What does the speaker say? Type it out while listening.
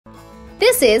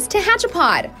This is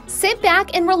Tehachapi. Sit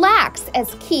back and relax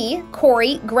as Key,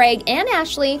 Corey, Greg, and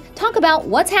Ashley talk about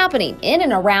what's happening in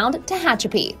and around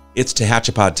Tehachapi. It's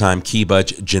Tehachapi time. Key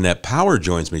Budge Jeanette Power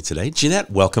joins me today. Jeanette,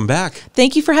 welcome back.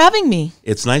 Thank you for having me.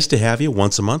 It's nice to have you.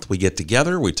 Once a month, we get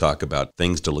together. We talk about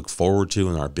things to look forward to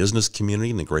in our business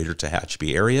community in the greater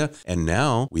Tehachapi area. And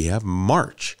now we have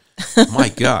March. My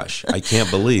gosh, I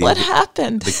can't believe what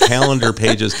happened. The calendar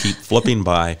pages keep flipping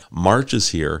by. March is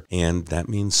here, and that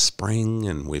means spring,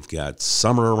 and we've got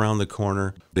summer around the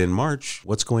corner. But in March,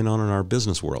 what's going on in our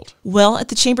business world? Well, at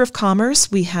the Chamber of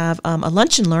Commerce, we have a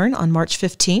lunch and learn on March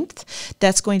 15th.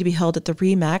 That's going to be held at the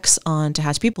Remax on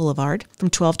Tehachapi Boulevard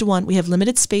from 12 to 1. We have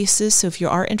limited spaces, so if you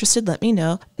are interested, let me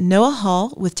know. Noah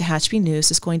Hall with Tehachapi News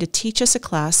is going to teach us a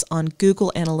class on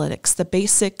Google Analytics, the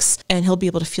basics, and he'll be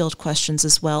able to field questions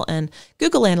as well. And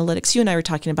Google Analytics, you and I were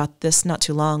talking about this not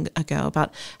too long ago,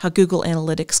 about how Google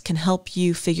Analytics can help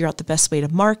you figure out the best way to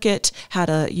market, how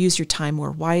to use your time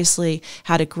more wisely,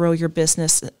 how to grow your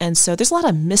business. And so there's a lot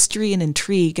of mystery and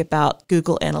intrigue about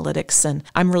Google Analytics, and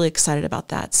I'm really excited about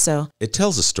that. So it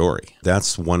tells a story.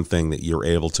 That's one thing that you're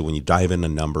able to, when you dive into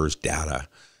numbers, data,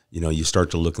 you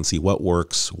start to look and see what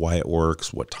works, why it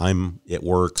works, what time it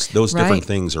works. Those different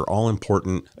things are all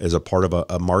important as a part of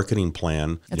a marketing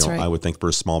plan, I would think, for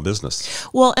a small business.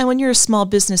 Well, and when you're a small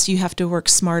business, you have to work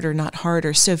smarter, not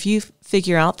harder. So if you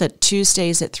figure out that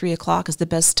Tuesdays at 3 o'clock is the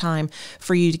best time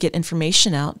for you to get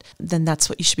information out, then that's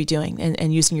what you should be doing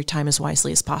and using your time as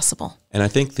wisely as possible. And I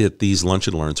think that these lunch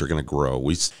and learns are going to grow.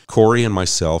 Corey and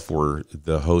myself were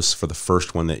the hosts for the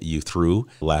first one that you threw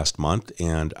last month,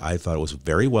 and I thought it was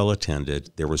very well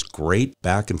attended. There was great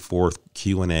back and forth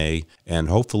Q&A, and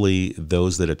hopefully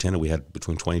those that attended, we had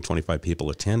between 20 and 25 people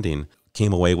attending,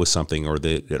 came away with something, or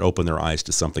that opened their eyes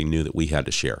to something new that we had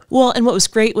to share. Well, and what was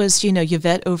great was,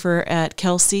 Yvette over at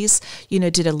Kelsey's,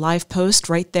 did a live post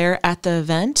right there at the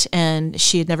event, and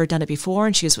she had never done it before.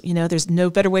 And she was, there's no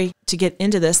better way to get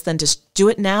into this than just do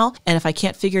it now. And if I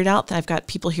can't figure it out, then I've got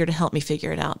people here to help me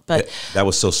figure it out. But that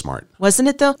was so smart. Wasn't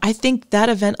it though? I think that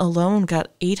event alone got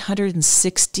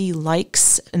 860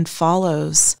 likes and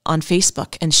follows on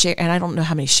Facebook and share, and I don't know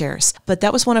how many shares, but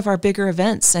that was one of our bigger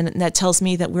events. And that tells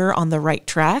me that we're on the right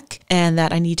track and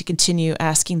that I need to continue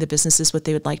asking the businesses what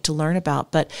they would like to learn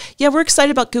about. But yeah, we're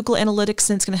excited about Google Analytics,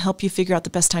 and it's going to help you figure out the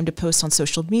best time to post on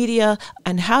social media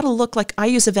and how to look like. I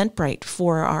use Eventbrite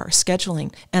for our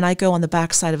scheduling, and I go on the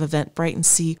backside of Eventbrite and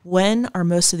see when are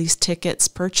most of these tickets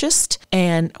purchased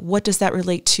and what does that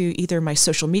relate to either my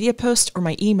social media post or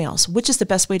my emails, which is the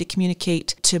best way to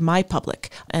communicate to my public.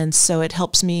 And so it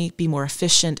helps me be more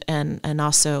efficient and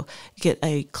also get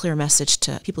a clear message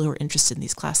to people who are interested in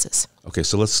these classes. Okay,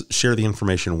 so let's share the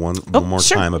information one more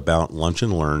time about Lunch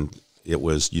and Learn. It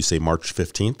was, you say, March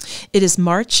 15th? It is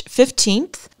March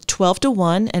 15th. 12 to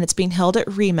 1, and it's being held at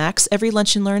Remax. Every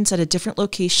lunch and learn's at a different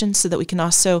location so that we can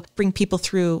also bring people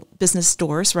through business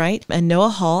doors, right? And Noah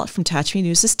Hall from Tehachapi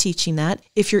News is teaching that.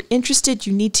 If you're interested,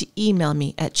 you need to email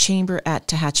me at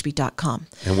chamber@tehachapi.com.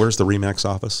 And where's the Remax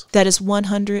office? That is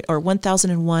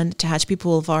 1001 Tehachapi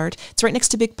Boulevard. It's right next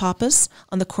to Big Papa's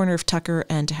on the corner of Tucker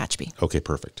and Tehachapi. Okay,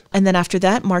 perfect. And then after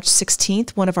that, March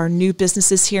 16th, one of our new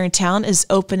businesses here in town is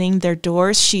opening their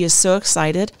doors. She is so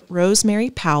excited. Rosemary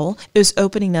Powell is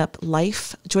opening up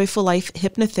Joyful Life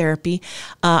Hypnotherapy.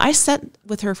 I sat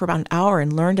with her for about an hour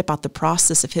and learned about the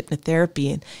process of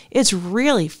hypnotherapy, and it's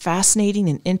really fascinating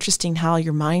and interesting how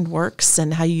your mind works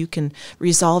and how you can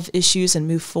resolve issues and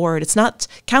move forward. It's not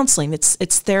counseling, it's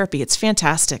therapy. It's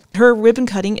fantastic. Her ribbon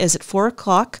cutting is at 4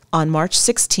 o'clock on March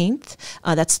 16th.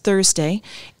 That's Thursday,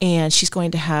 and she's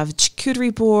going to have a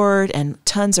charcuterie board and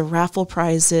tons of raffle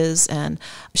prizes, and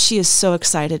she is so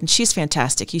excited, and she's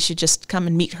fantastic. You should just come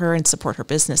and meet her and support her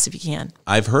business if you can.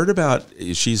 I've heard about,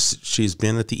 she's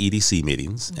been at the EDC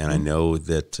meetings, and I know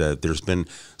that there's been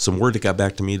some word that got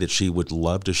back to me that she would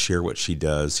love to share what she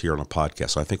does here on a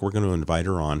podcast. So I think we're going to invite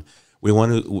her on.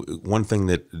 One thing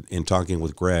that, in talking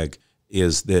with Greg,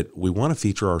 is that we want to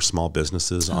feature our small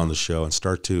businesses on the show and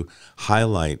start to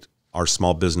highlight our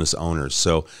small business owners.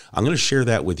 So I'm going to share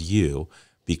that with you,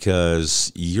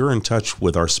 because you're in touch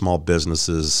with our small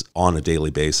businesses on a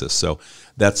daily basis. So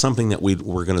that's something that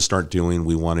we're going to start doing.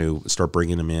 We want to start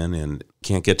bringing them in, and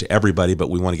can't get to everybody, but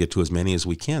we want to get to as many as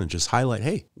we can and just highlight,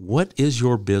 hey, what is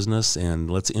your business?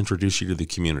 And let's introduce you to the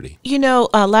community.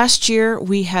 Last year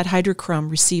we had Hydrochrome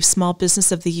receive Small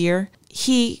Business of the Year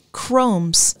he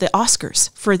chromes the Oscars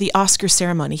for the Oscar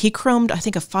ceremony. He chromed, I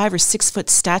think, a 5 or 6 foot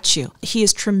statue. He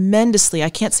is tremendously, I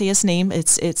can't say his name,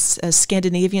 it's a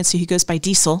Scandinavian, so he goes by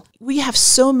Diesel. We have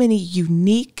so many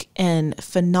unique and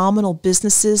phenomenal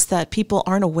businesses that people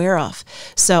aren't aware of.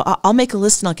 So I'll make a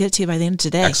list and I'll get it to you by the end of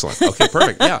today. Excellent. Okay,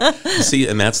 perfect. Yeah. See,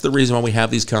 and that's the reason why we have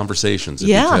these conversations.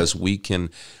 Because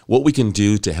what we can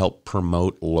do to help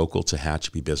promote local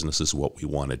Tehachapi business is what we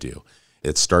want to do.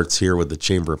 It starts here with the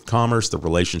Chamber of Commerce, the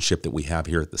relationship that we have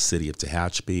here at the City of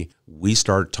Tehachapi. We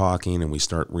start talking and we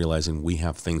start realizing we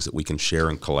have things that we can share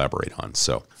and collaborate on.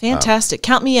 So fantastic.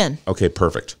 Count me in. Okay,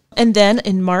 perfect. And then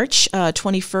in March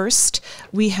 21st,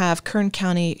 we have Kern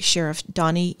County Sheriff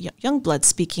Donnie Youngblood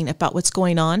speaking about what's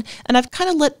going on. And I've kind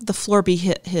of let the floor be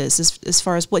his as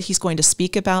far as what he's going to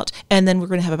speak about. And then we're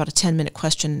going to have about a 10-minute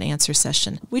question and answer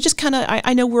session. We just kind of,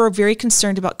 I know we're very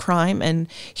concerned about crime. And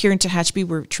here in Tehachapi,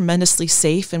 we're tremendously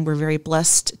safe and we're very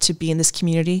blessed to be in this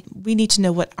community. We need to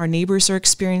know what our neighbors are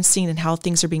experiencing and how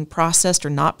things are being processed or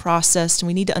not processed. And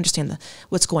we need to understand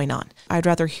what's going on. I'd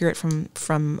rather hear it from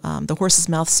the horse's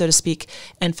mouth, so to speak,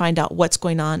 and find out what's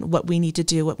going on, what we need to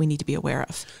do, what we need to be aware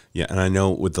of. Yeah, and I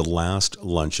know with the last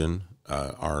luncheon,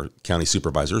 our county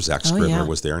supervisor, Zach Scribner,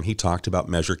 was there, and he talked about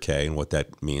Measure K and what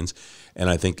that means. And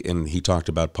I think, and he talked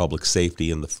about public safety,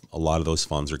 and a lot of those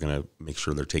funds are going to make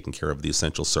sure they're taking care of the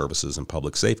essential services and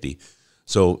public safety.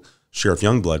 So Sheriff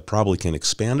Youngblood probably can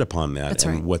expand upon that. That's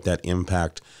and right. What that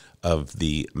impact of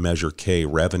the Measure K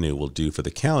revenue will do for the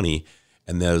county,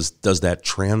 and does that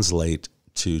translate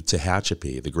to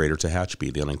Tehachapi, the greater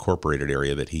Tehachapi, the unincorporated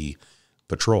area that he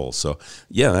patrols. So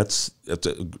yeah, that's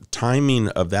timing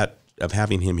of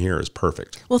having him here is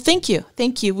perfect. Well, thank you.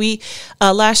 We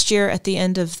last year at the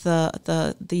end of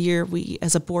the year, we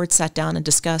as a board sat down and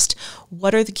discussed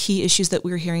what are the key issues that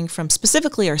we're hearing from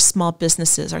specifically our small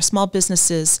businesses. Our small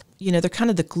businesses, they're kind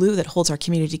of the glue that holds our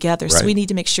community together. Right. So we need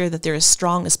to make sure that they're as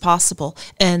strong as possible.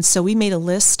 And so we made a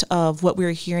list of what we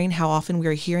were hearing, how often we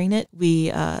were hearing it.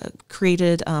 We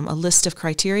created a list of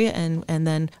criteria, and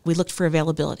then we looked for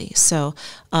availability. So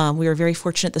we were very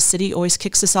fortunate. The city always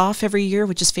kicks us off every year,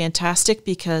 which is fantastic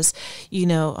because, you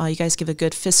guys give a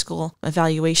good fiscal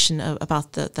evaluation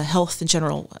about the health and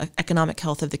general economic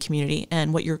health of the community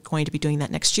and what you're going to be doing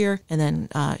that next year. And then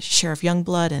Sheriff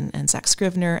Youngblood and Zach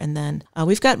Scrivener. And then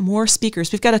we've got more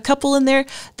speakers. We've got a couple in there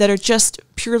that are just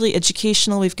purely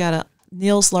educational. We've got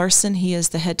Niels Larson. He is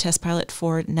the head test pilot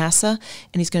for NASA,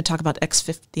 and he's going to talk about the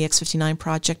X-59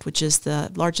 project, which is the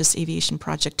largest aviation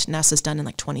project NASA's done in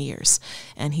like 20 years.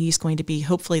 And he's going to be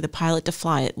hopefully the pilot to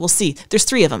fly it. We'll see. There's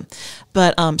 3 of them,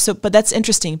 but that's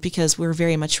interesting because we're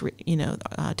very much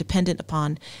dependent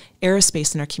upon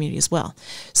aerospace in our community as well.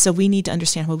 So we need to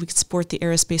understand how we can support the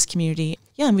aerospace community.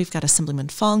 Yeah, and we've got Assemblyman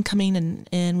Fong coming,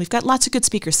 and we've got lots of good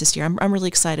speakers this year. I'm really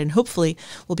excited, and hopefully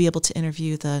we'll be able to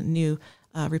interview the new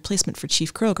replacement for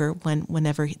Chief Kroger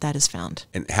whenever that is found.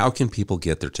 And how can people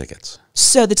get their tickets?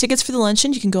 So the tickets for the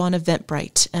luncheon, you can go on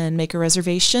Eventbrite and make a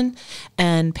reservation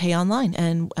and pay online,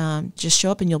 and just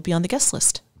show up and you'll be on the guest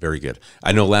list. Very good.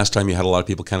 I know last time you had a lot of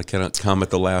people kind of come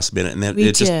at the last minute, and then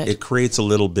it creates a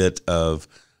little bit of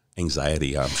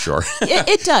anxiety, I'm sure.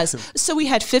 It does. So we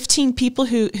had 15 people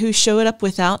who showed up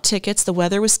without tickets. The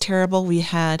weather was terrible. We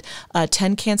had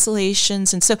 10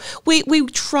 cancellations. And so we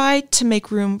tried to make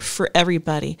room for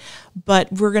everybody,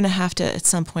 but we're going to have to at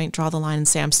some point draw the line and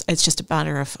say, it's just a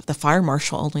matter of the fire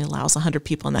marshal only allows 100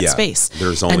 people in that space.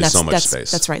 There's only so much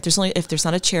space. That's right. If there's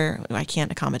not a chair, I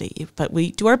can't accommodate you, but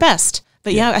we do our best.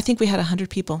 But yeah, I think we had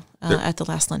 100 people at the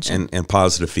last luncheon. And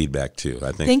positive feedback, too.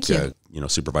 I think, thank you.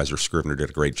 Supervisor Scrivener did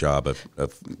a great job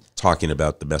of talking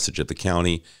about the message of the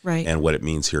county and what it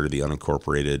means here to the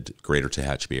unincorporated greater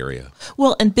Tehachapi area.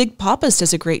 Well, and Big Papa's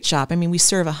does a great job. I mean, we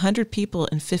serve 100 people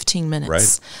in 15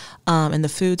 minutes. Right. And the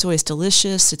food's always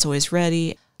delicious. It's always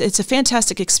ready. It's a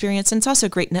fantastic experience, and it's also a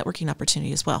great networking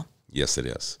opportunity as well. Yes, it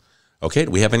is. Okay,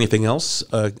 do we have anything else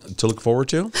to look forward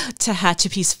to?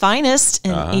 Tehachapi's Finest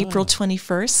in April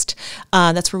 21st.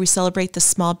 That's where we celebrate the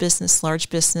Small Business,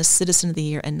 Large Business, Citizen of the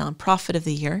Year, and Nonprofit of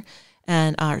the Year.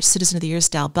 And our Citizen of the Year is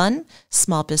Dal Bunn.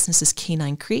 Small Business is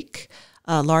Canine Creek.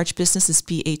 Large Business is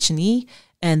BH&E.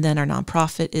 And then our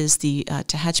nonprofit is the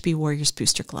Tehachapi Warriors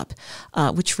Booster Club,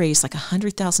 which raised like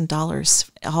 $100,000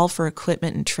 all for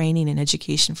equipment and training and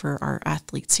education for our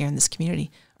athletes here in this community.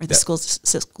 Or the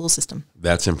school system.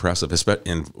 That's impressive.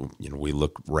 And we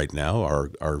look right now.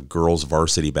 Our girls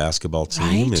varsity basketball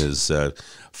team is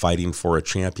fighting for a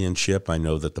championship. I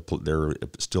know that they're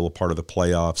still a part of the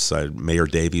playoffs. Mayor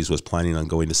Davies was planning on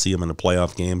going to see them in a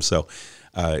playoff game. So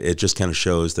it just kind of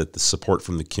shows that the support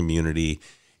from the community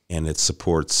and it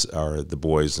supports the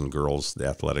boys and girls, the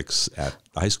athletics at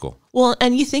high school. Well,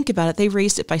 and you think about it, they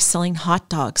raised it by selling hot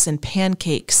dogs and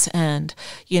pancakes and,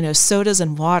 sodas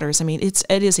and waters. I mean, it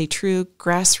is a true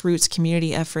grassroots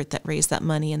community effort that raised that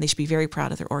money, and they should be very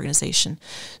proud of their organization.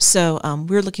 So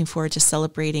we're looking forward to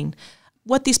celebrating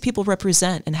what these people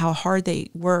represent and how hard they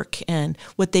work and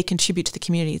what they contribute to the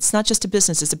community. It's not just a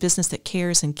business, it's a business that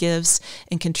cares and gives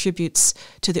and contributes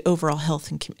to the overall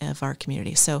health of our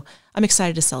community. So I'm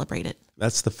excited to celebrate it.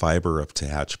 That's the fiber of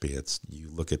Tehachapi. You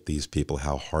look at these people,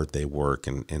 how hard they work,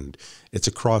 and it's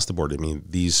across the board. I mean,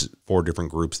 these 4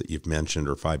 different groups that you've mentioned,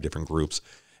 or 5 different groups,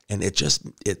 and it just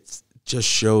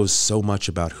shows so much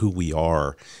about who we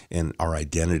are and our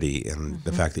identity, and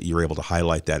the fact that you're able to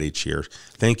highlight that each year.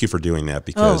 Thank you for doing that,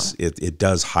 because it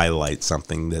does highlight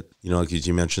something that, because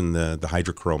you mentioned the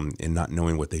hydrochrome and not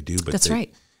knowing what they do. But that's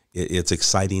right. It's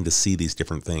exciting to see these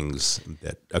different things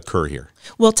that occur here.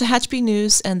 Well, Tehachapi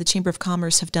News and the Chamber of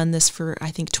Commerce have done this for, I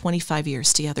think, 25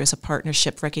 years together as a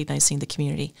partnership, recognizing the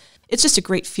community. It's just a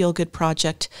great feel-good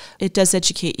project. It does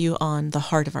educate you on the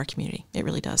heart of our community. It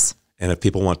really does. And if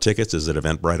people want tickets, is it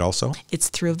Eventbrite also? It's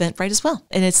through Eventbrite as well.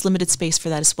 And it's limited space for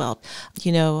that as well. It's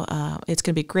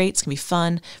going to be great. It's going to be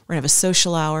fun. We're going to have a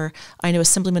social hour. I know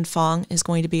Assemblyman Fong is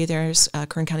going to be there.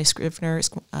 Kern County Scrivener,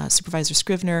 Supervisor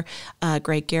Scrivener,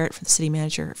 Greg Garrett, the city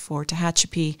manager for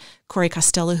Tehachapi, Corey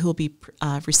Costello, who will be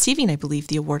receiving, I believe,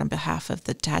 the award on behalf of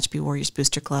the Tehachapi Warriors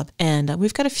Booster Club. And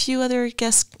we've got a few other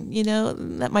guests,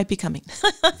 that might be coming.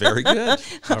 Very good.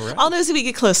 All right. I'll know as we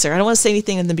get closer. I don't want to say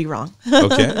anything and then be wrong.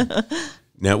 Okay.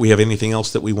 Now, we have anything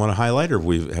else that we want to highlight, or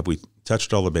have we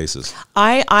touched all the bases?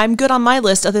 I'm good on my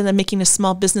list, other than making a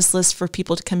small business list for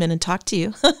people to come in and talk to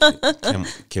you.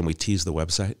 Can we tease the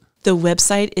website? The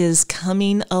website is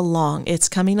coming along. It's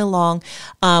coming along.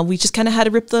 We just kind of had to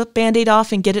rip the Band-Aid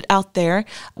off and get it out there.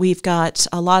 We've got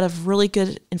a lot of really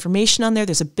good information on there.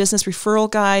 There's a business referral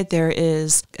guide. There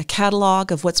is a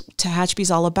catalog of what Tehachapi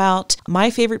is all about. My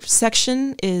favorite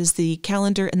section is the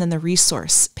calendar and then the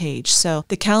resource page. So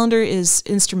the calendar is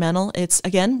instrumental. It's,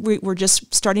 again, we're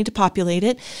just starting to populate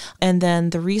it. And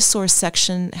then the resource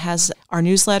section has our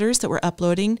newsletters that we're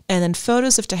uploading, and then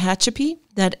photos of Tehachapi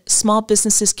that small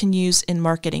businesses can use in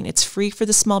marketing. It's free for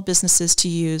the small businesses to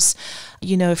use.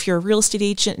 If you're a real estate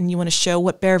agent and you want to show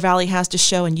what Bear Valley has to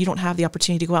show and you don't have the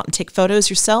opportunity to go out and take photos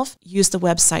yourself, use the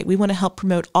website. We want to help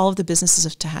promote all of the businesses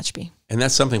of Tehachapi. And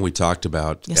that's something we talked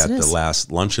about at the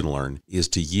last Lunch and Learn, is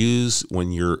to use,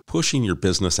 when you're pushing your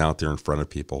business out there in front of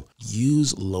people,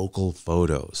 use local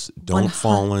photos. Don't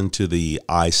fall into the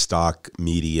iStock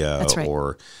media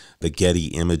or the Getty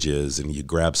Images and you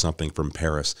grab something from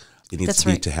Paris. It needs to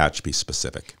be Tehachapi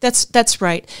specific. That's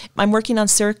right. I'm working with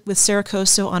Sarah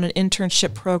Coso on an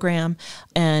internship program,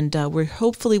 and we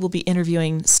hopefully will be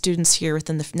interviewing students here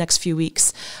within the next few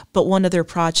weeks. But one of their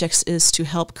projects is to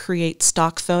help create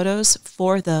stock photos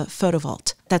for the Photo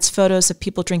Vault. That's photos of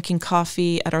people drinking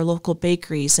coffee at our local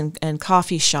bakeries and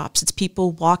coffee shops. It's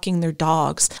people walking their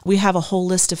dogs. We have a whole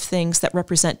list of things that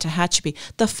represent Tehachapi.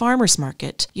 The farmers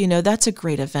market, that's a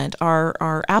great event.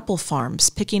 Our apple farms,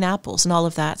 picking apples and all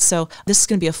of that. So this is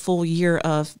going to be a full year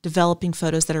of developing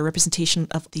photos that are representation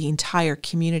of the entire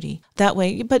community. That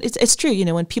way, but it's true,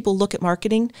 when people look at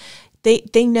marketing,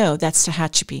 they know that's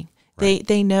Tehachapi. Right.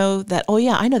 They know that, oh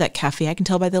yeah, I know that cafe. I can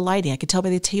tell by the lighting. I can tell by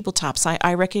the tabletops.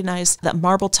 I recognize that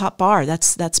marble top bar.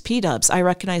 That's P-Dubs. I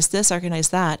recognize this. I recognize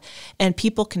that. And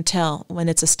people can tell when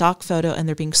it's a stock photo and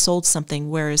they're being sold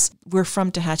something, whereas we're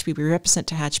from Tehachapi. We represent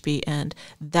Tehachapi, and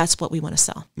that's what we want to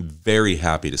sell. Very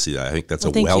happy to see that. I think that's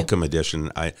a welcome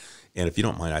addition. And if you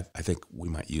don't mind, I think we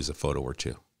might use a photo or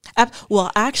two.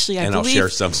 Well, actually, I believe... And I'll share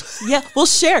some. Yeah, we'll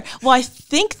share. Well, I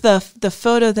think the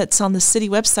photo that's on the city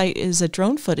website is a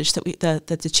drone footage that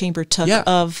the chamber took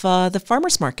of the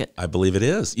farmers market. I believe it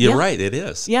is. You're right, it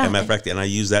is. Yeah. As a matter of fact, and I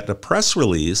used that in a press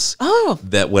release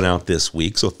that went out this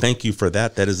week. So thank you for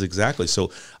that. That is exactly.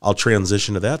 So I'll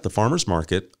transition to that. The farmers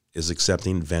market is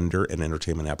accepting vendor and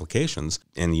entertainment applications,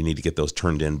 and you need to get those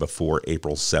turned in before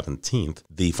April 17th.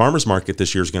 The farmers market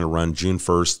this year is going to run June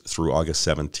 1st through August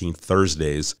 17th,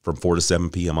 Thursdays from 4 to 7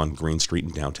 p.m. on Green Street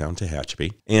in downtown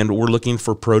Tehachapi. And we're looking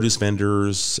for produce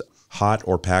vendors, hot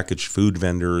or packaged food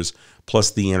vendors,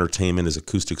 plus the entertainment is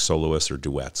acoustic soloists or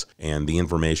duets. And the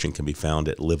information can be found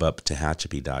at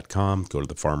liveuptehachapi.com. Go to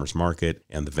the farmers market,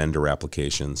 and the vendor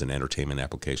applications and entertainment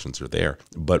applications are there.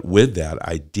 But with that,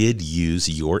 I did use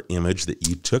your image that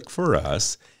you took for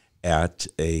us at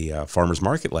a farmer's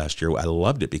market last year. I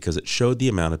loved it because it showed the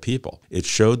amount of people. It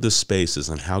showed the spaces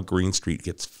and how Green Street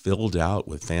gets filled out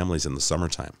with families in the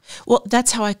summertime. Well,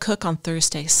 that's how I cook on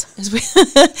Thursdays. Is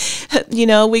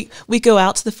we go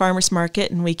out to the farmer's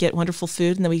market and we get wonderful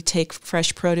food, and then we take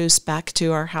fresh produce back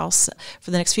to our house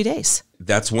for the next few days.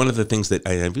 That's one of the things that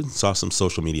I even saw some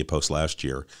social media posts last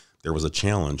year. There was a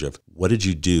challenge of what did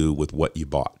you do with what you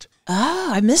bought?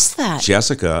 Oh, I missed that.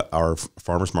 Jessica, our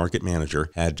farmer's market manager,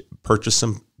 had purchased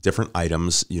some different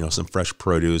items, some fresh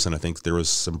produce, and I think there was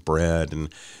some bread, and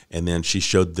then she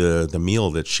showed the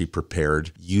meal that she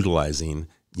prepared utilizing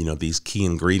these key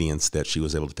ingredients that she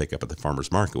was able to pick up at the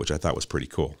farmer's market, which I thought was pretty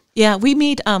cool. Yeah, we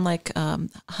made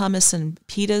hummus and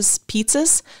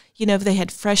pizzas. They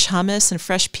had fresh hummus and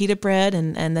fresh pita bread,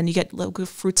 and then you get local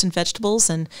fruits and vegetables,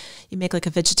 and you make like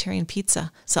a vegetarian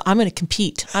pizza. So I'm going to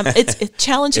compete. It's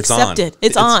challenge accepted.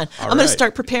 It's on. I'm going to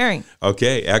start preparing.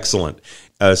 Okay, excellent.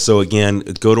 So again,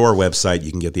 go to our website.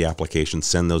 You can get the applications.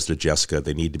 Send those to Jessica.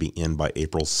 They need to be in by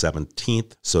April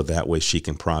 17th, so that way she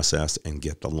can process and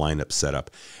get the lineup set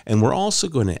up. And we're also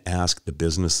going to ask the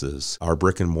businesses, our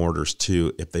brick and mortars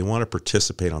too, if they want to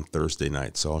participate on Thursday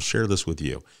night. So I'll share this with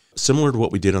you. Similar to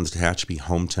what we did on the Tehachapi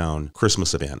hometown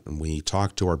Christmas event, and we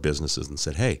talked to our businesses and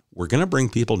said, hey, we're going to bring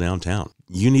people downtown.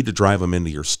 You need to drive them into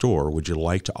your store. Would you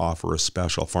like to offer a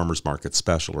special farmer's market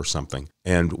special or something?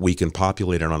 And we can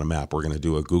populate it on a map. We're going to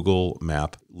do a Google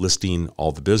map listing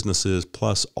all the businesses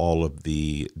plus all of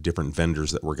the different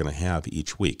vendors that we're going to have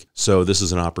each week. So this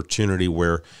is an opportunity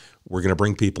where we're going to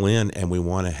bring people in, and we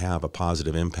want to have a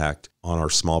positive impact on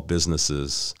our small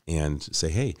businesses and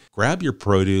say, hey, grab your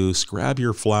produce, grab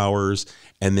your flowers,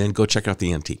 and then go check out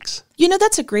the antiques.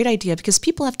 That's a great idea because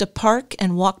people have to park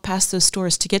and walk past those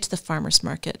stores to get to the farmer's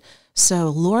market. So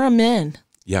lure them in.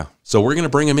 Yeah. So we're going to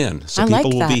bring them in. So I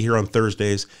people like will be here on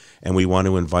Thursdays, and we want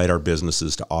to invite our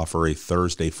businesses to offer a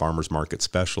Thursday farmer's market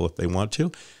special if they want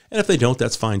to. And if they don't,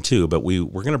 that's fine too. But we're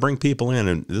going to bring people in,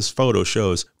 and this photo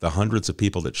shows the hundreds of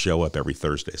people that show up every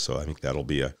Thursday. So I think that'll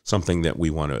be something that we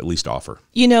want to at least offer.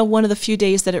 One of the few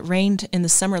days that it rained in the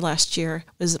summer last year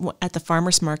was at the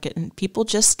farmer's market, and people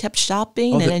just kept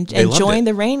shopping and enjoying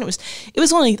the rain. It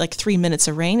was only like 3 minutes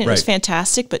of rain. It was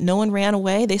fantastic, but no one ran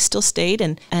away. They still stayed,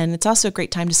 and it's also a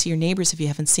great time to see your neighbors if you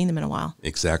haven't seen them in a while.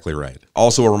 Exactly right.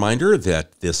 Also a reminder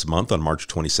that this month on March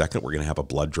 22nd, we're going to have a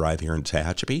blood drive here in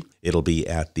Tehachapi. It'll be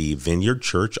at the Vineyard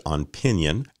Church on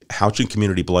Pinion. Houchin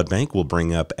Community Blood Bank will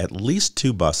bring up at least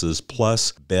 2 buses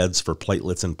plus beds for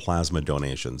platelets and plasma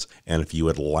donations. And if you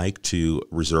would like to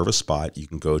reserve a spot, you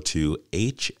can go to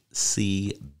hcbb.com.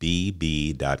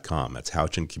 That's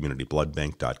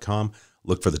HouchinCommunityBloodBank.com.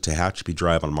 Look for the Tehachapi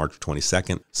Drive on March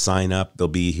 22nd. Sign up. They'll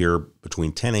be here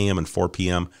between 10 a.m. and 4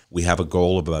 p.m. We have a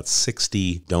goal of about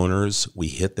 60 donors. We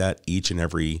hit that each and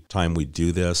every time we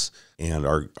do this, and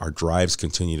our drives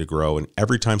continue to grow. And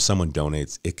every time someone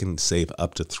donates, it can save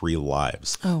up to 3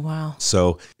 lives. Oh, wow.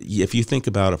 So if you think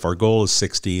about if our goal is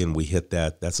 60 and we hit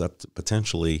that, that's up to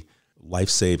potentially life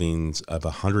savings of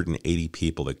 180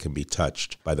 people that can be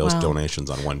touched by those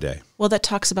donations on one day. Well, that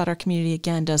talks about our community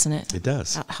again, doesn't it? It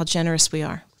does. How generous we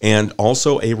are. And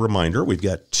also a reminder, we've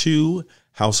got 2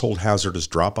 household hazardous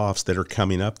drop-offs that are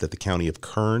coming up that the County of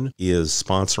Kern is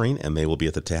sponsoring, and they will be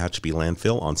at the Tehachapi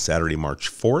landfill on Saturday, March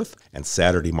 4th and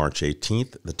Saturday, March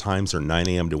 18th. The times are 9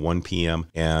 a.m. to 1 p.m.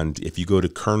 And if you go to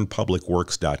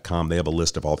kernpublicworks.com, they have a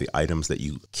list of all the items that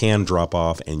you can drop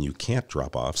off and you can't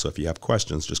drop off. So if you have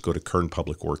questions, just go to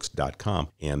kernpublicworks.com,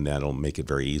 and that'll make it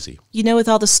very easy. With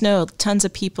all the snow, tons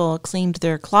of people cleaned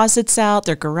their closets out,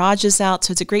 their garages out,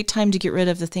 so it's a great time to get rid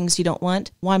of the things you don't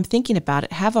want. While I'm thinking about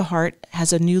it, Have a Heart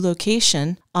has a new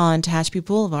location on Tehachapi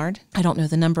Boulevard. I don't know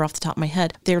the number off the top of my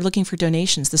head. They're looking for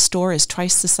donations. The store is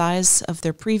twice the size of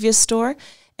their previous store,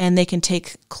 and they can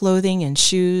take clothing and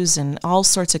shoes and all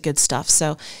sorts of good stuff.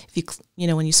 So if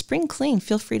when you spring clean,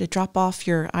 feel free to drop off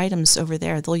your items over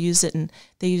there. They'll use it, and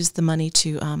they use the money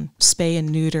to spay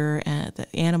and neuter the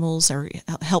animals or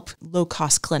help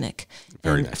low-cost clinic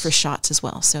for shots as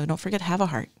well. So don't forget, Have a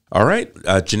Heart. All right,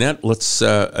 Jeanette, let's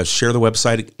share the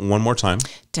website one more time.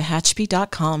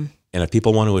 Tehachapi.com. And if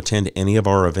people want to attend any of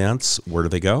our events, where do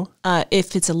they go?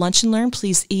 If it's a lunch and learn,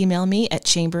 please email me at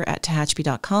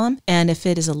chamber@tehachapi.com. And if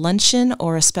it is a luncheon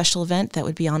or a special event, that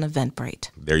would be on Eventbrite.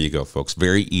 There you go, folks.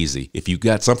 Very easy. If you've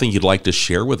got something you'd like to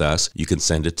share with us, you can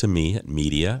send it to me at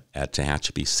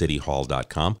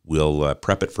media@tehachapicityhall.com. We'll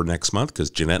prep it for next month because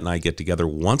Jeanette and I get together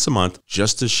once a month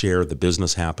just to share the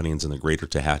business happenings in the greater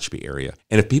Tehachapi area.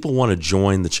 And if people want to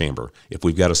join the chamber, if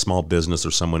we've got a small business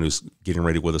or someone who's getting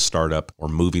ready with a startup or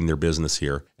moving their business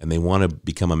here and they want to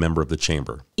become a member of the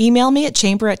chamber? Email me at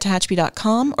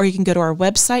chamber@tehachapi.com, or you can go to our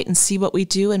website and see what we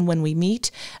do and when we meet.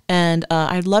 And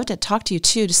I'd love to talk to you,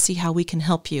 too, to see how we can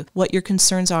help you, what your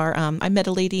concerns are. I met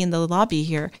a lady in the lobby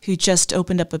here who just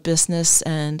opened up a business,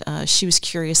 and she was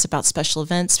curious about special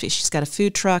events. She's got a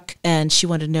food truck, and she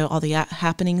wanted to know all the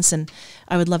happenings. And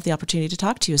I would love the opportunity to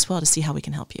talk to you as well to see how we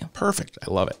can help you. Perfect.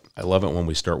 I love it. I love it when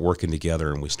we start working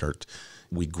together and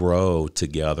we grow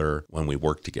together when we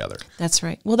work together. That's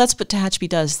right. Well, that's what Tehachapi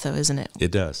does, though, isn't it? It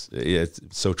does. It's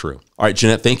so true. All right,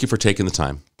 Jeanette, thank you for taking the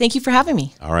time. Thank you for having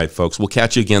me. All right, folks, we'll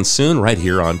catch you again soon right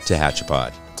here on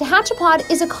Tehachapod. Tehachapod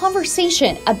is a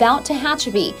conversation about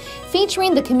Tehachapi,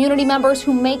 featuring the community members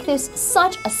who make this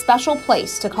such a special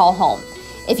place to call home.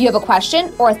 If you have a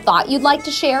question or a thought you'd like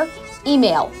to share,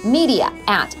 email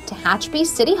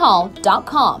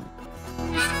media@tehachapicityhall.com.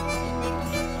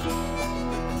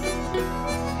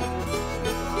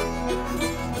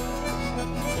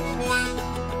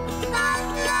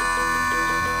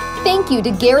 Thank you to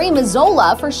Gary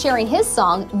Mazzola for sharing his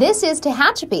song, This is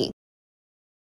Tehachapi.